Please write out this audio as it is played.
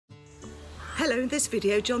Hello, in this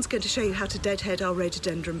video John's going to show you how to deadhead our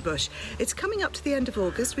rhododendron bush. It's coming up to the end of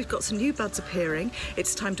August, we've got some new buds appearing.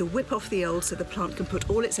 It's time to whip off the old so the plant can put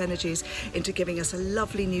all its energies into giving us a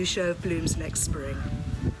lovely new show of blooms next spring.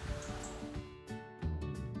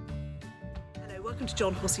 Hello, welcome to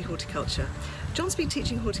John Horsey Horticulture. John's been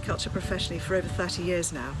teaching horticulture professionally for over 30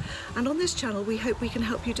 years now, and on this channel we hope we can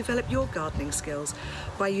help you develop your gardening skills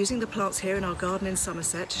by using the plants here in our garden in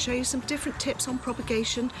Somerset to show you some different tips on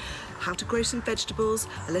propagation, how to grow some vegetables,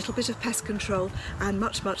 a little bit of pest control and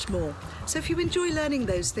much more. So if you enjoy learning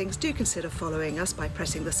those things, do consider following us by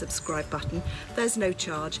pressing the subscribe button. There's no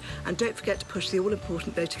charge, and don't forget to push the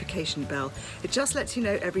all-important notification bell. It just lets you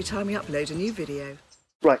know every time we upload a new video.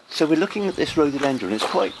 Right, so we're looking at this rhododendron. It's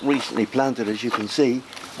quite recently planted, as you can see.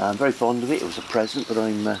 I'm very fond of it. It was a present, but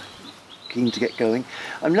I'm keen to get going.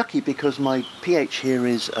 I'm lucky because my pH here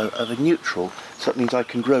is of a neutral, so that means I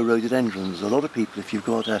can grow rhododendrons. A lot of people, if you've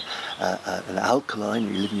got an alkaline,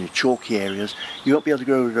 or you live in your chalky areas, you won't be able to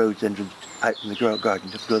grow rhododendrons out in the garden.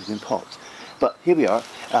 You have to grow them in pots. But here we are,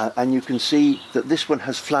 and you can see that this one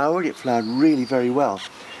has flowered. It flowered really very well.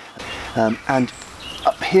 And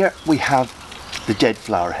up here we have the dead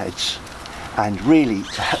flower heads, and really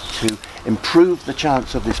to improve the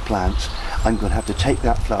chance of this plant, I'm going to have to take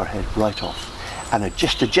that flower head right off, and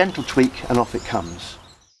just a gentle tweak and off it comes.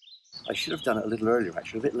 I should have done it a little earlier,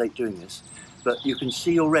 actually, a bit late doing this, but you can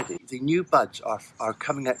see already the new buds are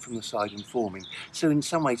coming out from the side and forming. So in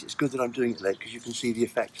some ways it's good that I'm doing it late, because you can see the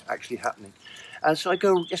effect actually happening. And so I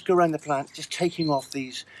just go around the plant, just taking off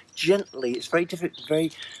these gently. It's very difficult,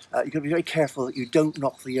 you've got to be very careful that you don't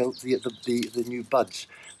knock the new buds,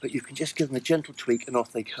 but you can just give them a gentle tweak and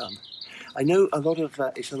off they come. I know a lot of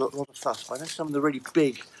it's a lot of fuss, but I know some of the really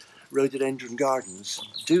big rhododendron gardens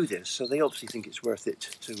do this, so they obviously think it's worth it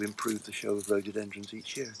to improve the show of rhododendrons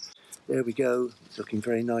each year. There we go, it's looking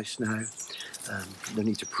very nice now. No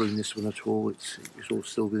need to prune this one at all, it's all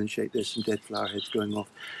still within shape. There's some dead flower heads going off.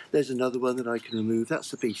 There's another one that I can remove. That's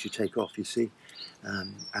the piece you take off, you see.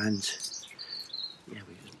 And yeah,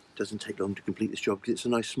 it doesn't take long to complete this job because it's a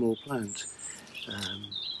nice small plant.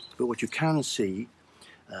 But what you can see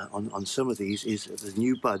on some of these is that the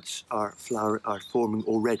new buds are forming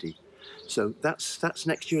already. So that's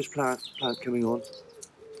next year's plant coming on,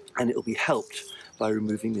 and it'll be helped by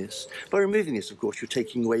removing this. By removing this, of course, you're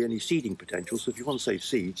taking away any seeding potential, so if you want to save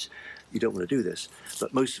seeds, you don't want to do this.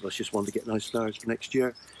 But most of us just want to get nice flowers for next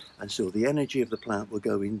year, and so the energy of the plant will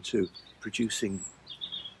go into producing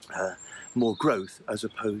more growth as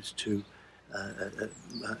opposed to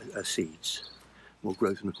seeds. More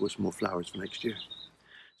growth and, of course, more flowers for next year.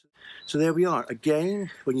 So there we are. Again,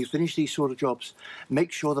 when you finish these sort of jobs,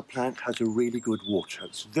 make sure the plant has a really good water.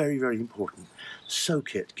 It's very, very important.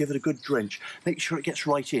 Soak it, give it a good drench, make sure it gets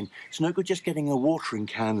right in. It's no good just getting a watering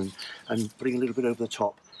can and putting a little bit over the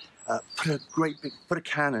top. Put a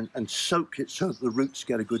can and soak it so that the roots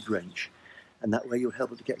get a good drench, and that way you'll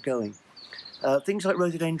help it to get going. Things like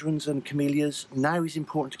rhododendrons and camellias, now is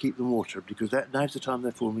important to keep them watered, because now's the time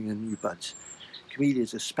they're forming their new buds.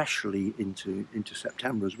 Camellias especially into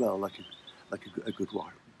September as well, like a good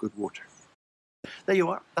water. There you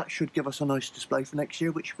are. That should give us a nice display for next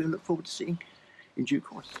year, which we'll look forward to seeing in due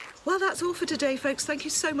course. Well, that's all for today, folks. Thank you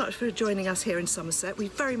so much for joining us here in Somerset. We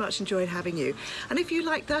very much enjoyed having you. And if you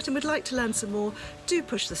like that and would like to learn some more, do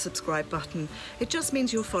push the subscribe button. It just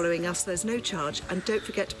means you're following us. There's no charge. And don't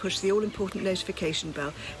forget to push the all-important notification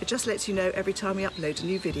bell. It just lets you know every time we upload a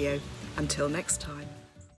new video. Until next time.